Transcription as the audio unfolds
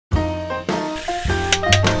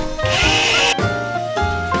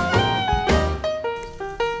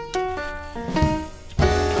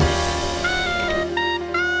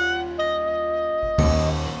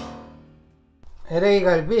LA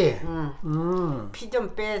갈비? 피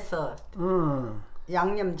좀 빼서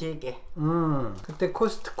양념 재게. 그때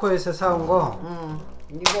코스트코에서 사온 거?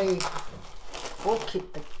 이거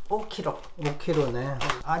 5kg. 5kg네.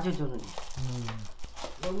 아주 좋네.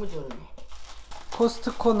 너무 좋네.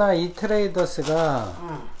 코스트코나 이트레이더스가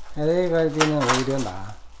LA 갈비는 오히려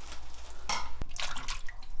나아.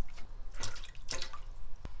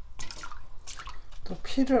 또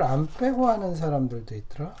피를 안 빼고 하는 사람들도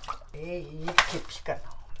있더라. 이렇게 피가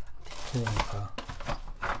나오는데. 그러니까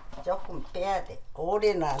조금 빼야 돼.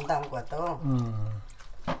 오래는 안 담궈도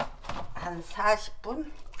한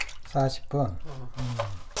 40분? 40분?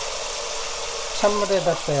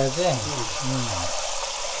 찬물에다 빼야지?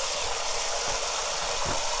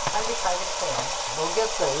 빨리 빼요.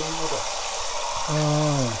 녹였어 일부러.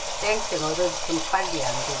 땡땡 얼어지면 빨리 안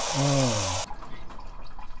되지.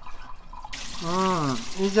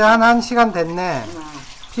 이제 한 1시간 됐네.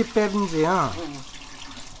 피 뺀지.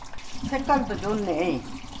 색깔도 좋네.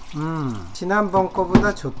 지난번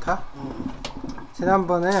거보다 좋다.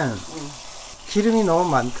 지난번엔 기름이 너무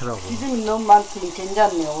많더라고. 기름이 너무 많더니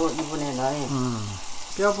괜찮네요 이번에는.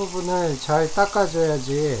 뼈 부분을 잘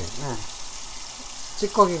닦아줘야지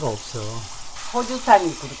찌꺼기가 없어.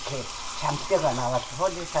 호주산이 그렇게 잔뼈가 나와서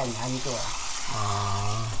호주산이 안 좋아.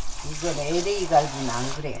 이건 LA 갈비는 안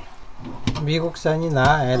그래. 미국산이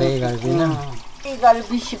나 LA 갈비는. LA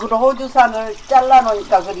갈비식으로 호주산을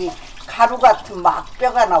잘라놓으니까 그리 가루 같은 막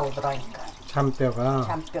뼈가 나오더라니까. 잔뼈가.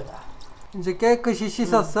 잔뼈가. 이제 깨끗이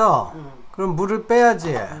씻었어. 그럼 물을 빼야지.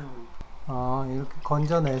 이렇게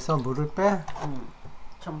건져내서 물을 빼?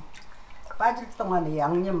 좀 빠질 동안에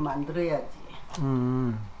양념 만들어야지.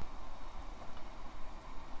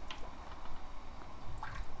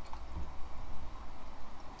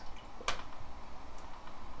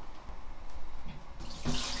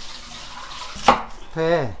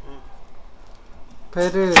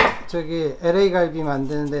 배를 저기 LA 갈비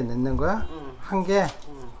만드는 데 넣는 거야? 한 개?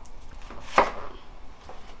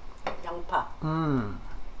 양파.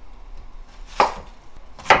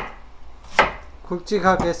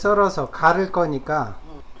 굵직하게 썰어서 갈을 거니까.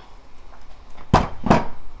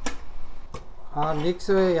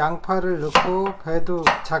 믹서에 양파를 넣고 배도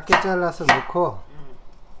작게 잘라서 넣고.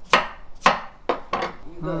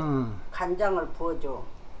 이거 간장을 부어줘.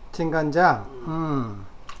 진간장?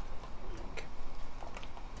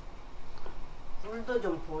 물도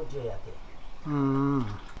좀 부어줘야 돼.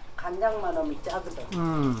 간장만 하면 짜거든.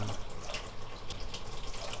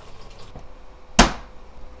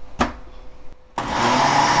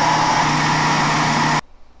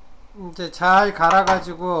 이제 잘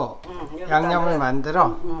갈아가지고 양념을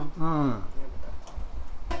만들어.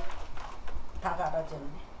 다 갈아졌네.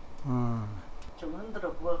 좀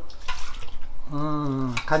흔들어 부어.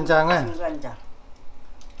 간장은? 진간장.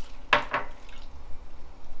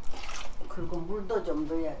 그리고 물도 좀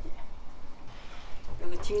넣어야지.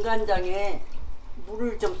 여기 진간장에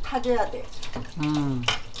물을 좀 타줘야 돼.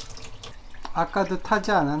 아까도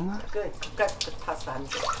타지 않았나? 그까짓 타서 안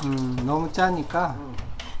돼. 너무 짜니까.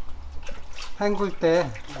 헹굴 때.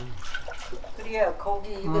 그래야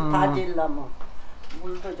고기 이거 다 질려면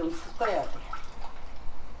물도 좀 섞어야 돼.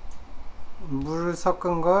 물을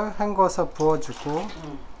섞은 걸 헹궈서 부어주고.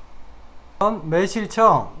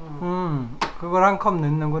 매실청. 그걸 한 컵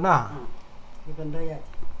넣는구나. 이거 넣어야지.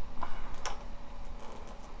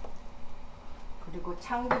 그리고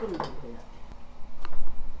참기름 넣어야 돼.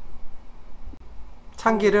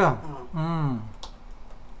 참기름?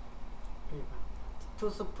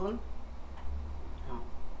 2스푼.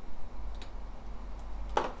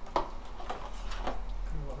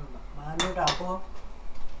 그리고 마늘하고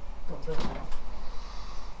또 넣고.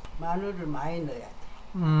 마늘을 많이 넣어야 돼.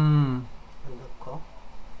 넣고.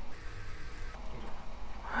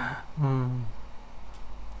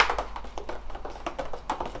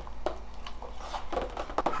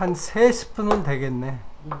 한 3스푼은 되겠네.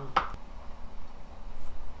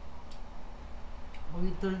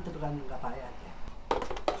 물이 덜 들어가는가 봐야 돼.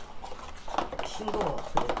 싱거워.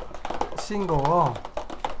 싱거워.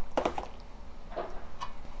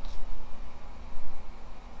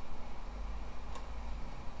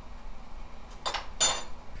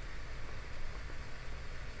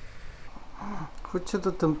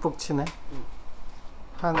 후추도 듬뿍 치네.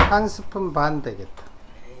 한 스푼 반 되겠다.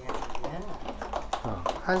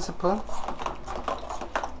 한 스푼?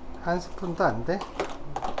 한 스푼도 안 돼?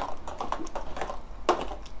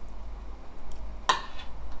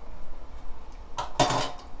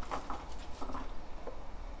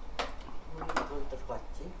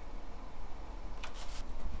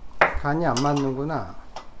 간이 안 맞는구나.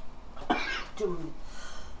 좀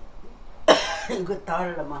이거 다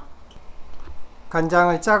하려면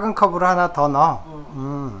간장을 작은 컵으로 하나 더 넣어.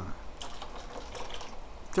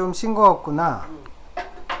 좀 싱거웠구나.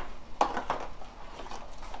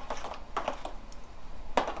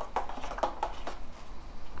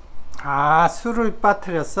 아, 술을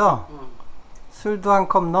빠뜨렸어? 술도 한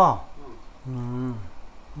컵 넣어?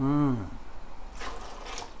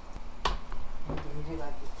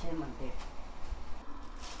 이래가지고 재면 돼.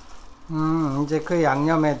 이제 그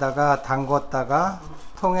양념에다가 담궜다가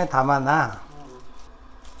통에 담아놔.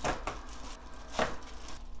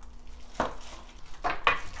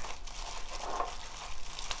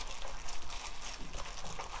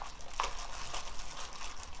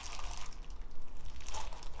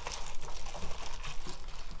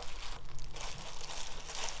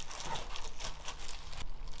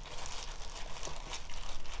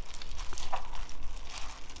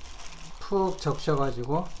 푹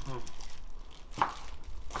적셔가지고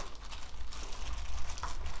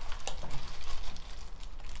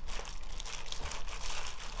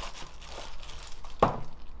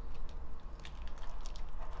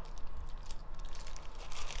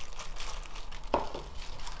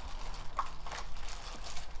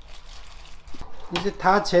이제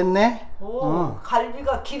다 쟀네? 오,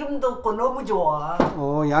 갈비가 기름도 없고 너무 좋아.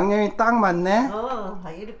 오, 양념이 딱 맞네?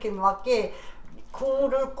 이렇게 맞게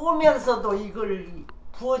국물을 꼬면서도 이걸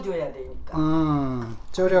부어줘야 되니까.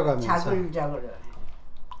 졸여가면서. 자글자글.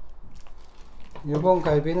 이번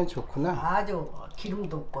갈비는 좋구나. 아주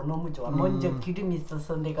기름도 없고 너무 좋아. 먼저 기름이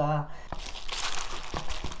있어서 내가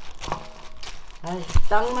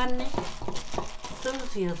딱 맞네.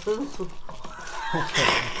 선수야 선수.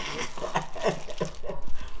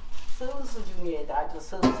 선수 중에 아주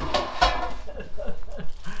선수.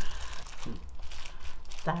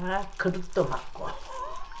 딱 그릇도 맞고.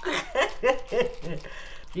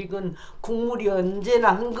 이건 국물이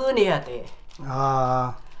언제나 흥건해야 돼.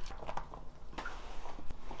 아.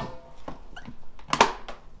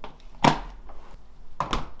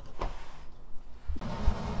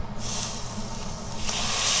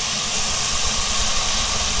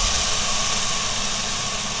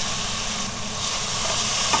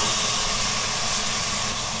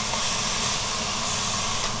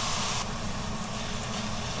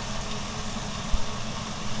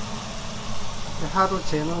 하루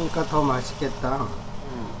재놓으니까 더 맛있겠다.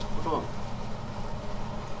 그럼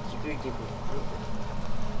지글지글.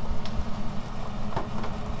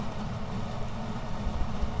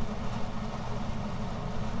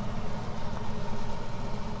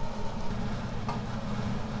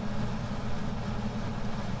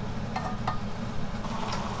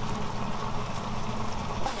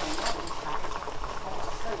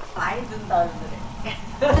 많이 든다 그래.